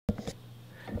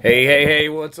Hey,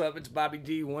 what's up? It's Bobby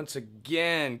D once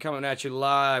again, coming at you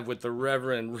live with the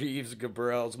Reverend Reeves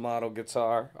Gabrels model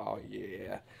guitar. Oh,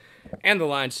 yeah. And the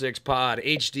Line 6 Pod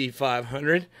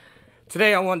HD500.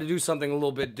 Today I wanted to do something a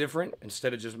little bit different.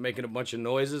 Instead of just making a bunch of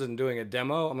noises and doing a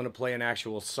demo, I'm going to play an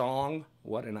actual song.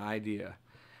 What an idea.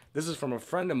 This is from a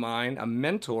friend of mine, a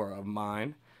mentor of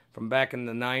mine, from back in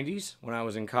the 90s when I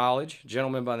was in college. A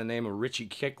gentleman by the name of Richy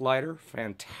Kicklighter,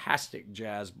 fantastic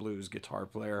jazz blues guitar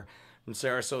player from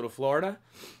Sarasota, Florida,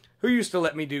 who used to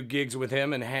let me do gigs with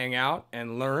him and hang out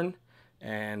and learn.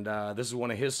 And this is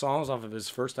one of his songs off of his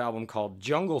first album called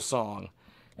Jungle Song.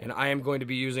 And I am going to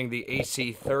be using the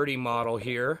AC30 model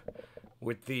here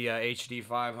with the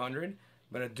HD500. I'm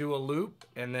going to do a loop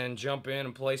and then jump in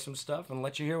and play some stuff and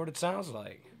let you hear what it sounds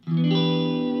like.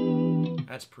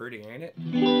 That's pretty, ain't it?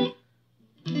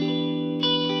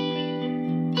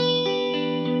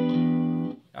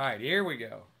 All right, here we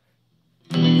go.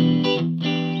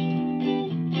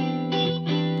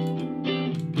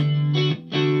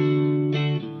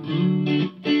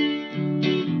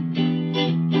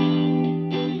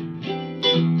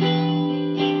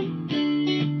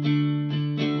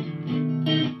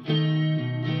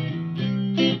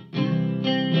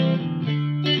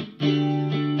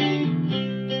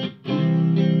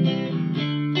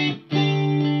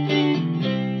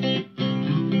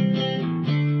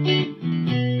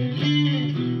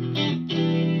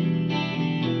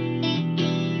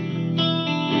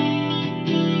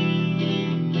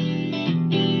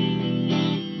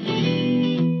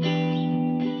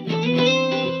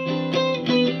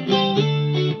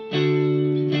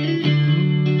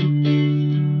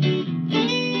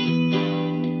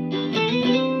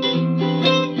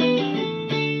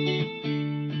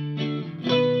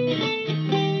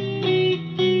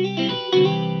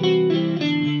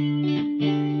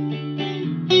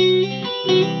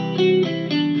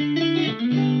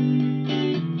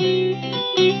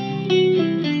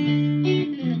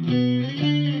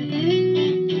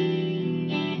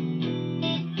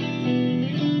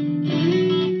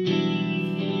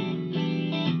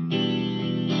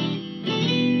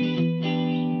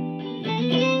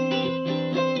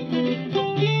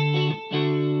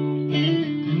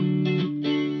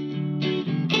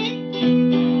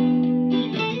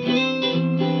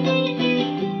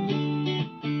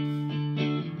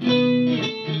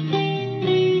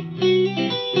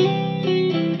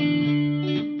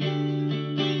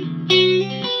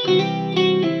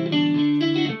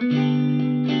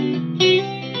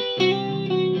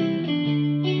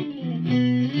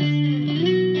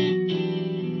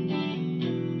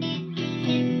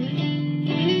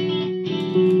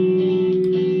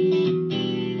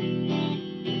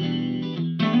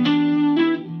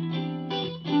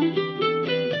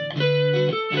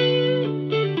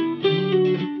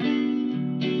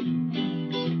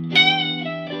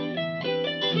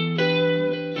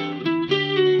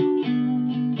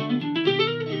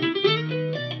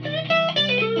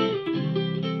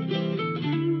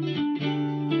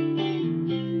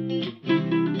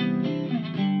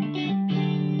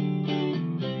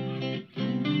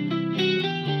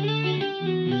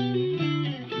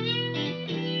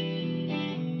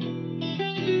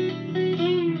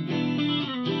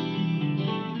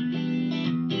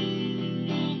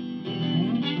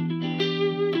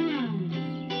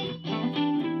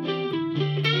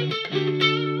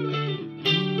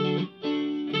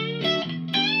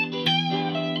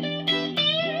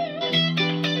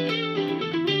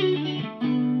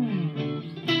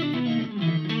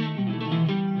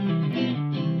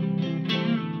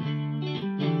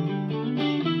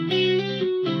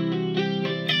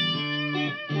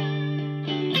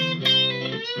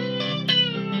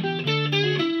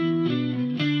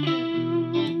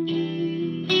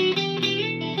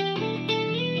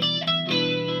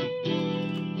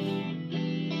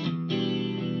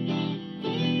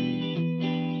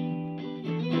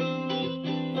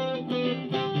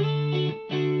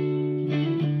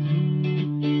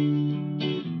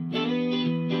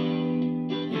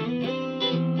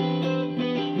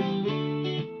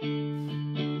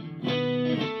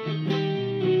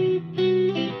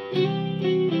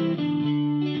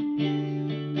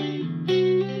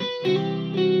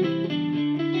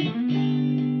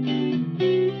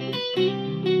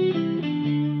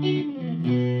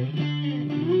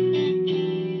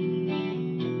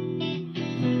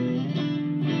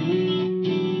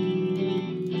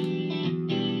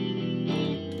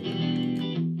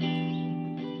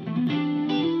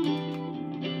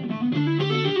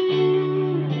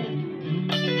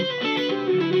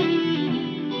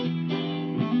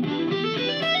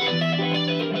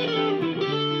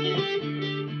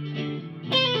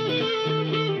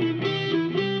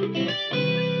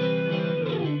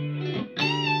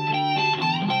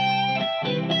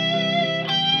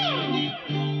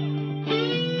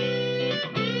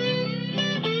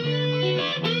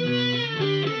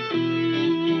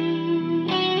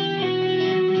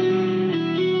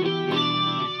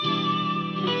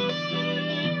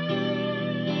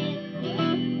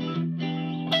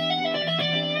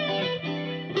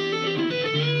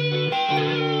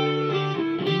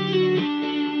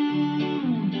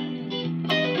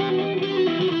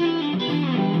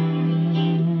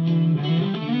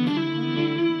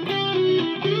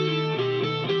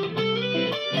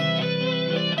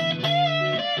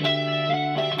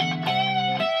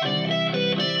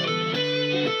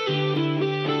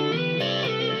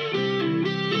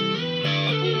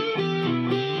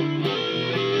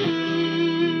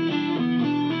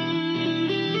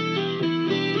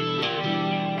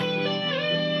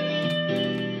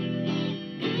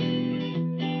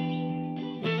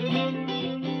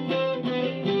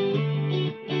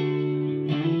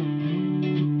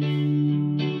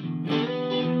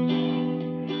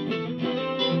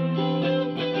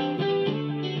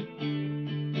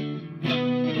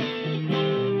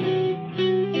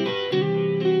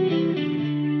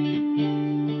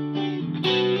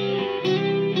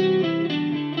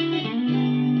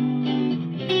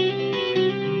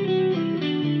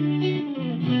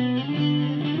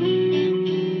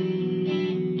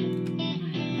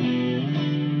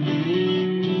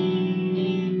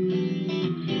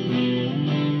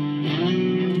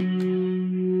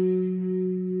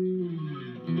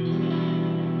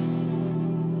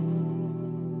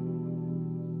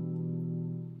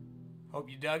 Hope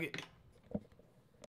you dug it.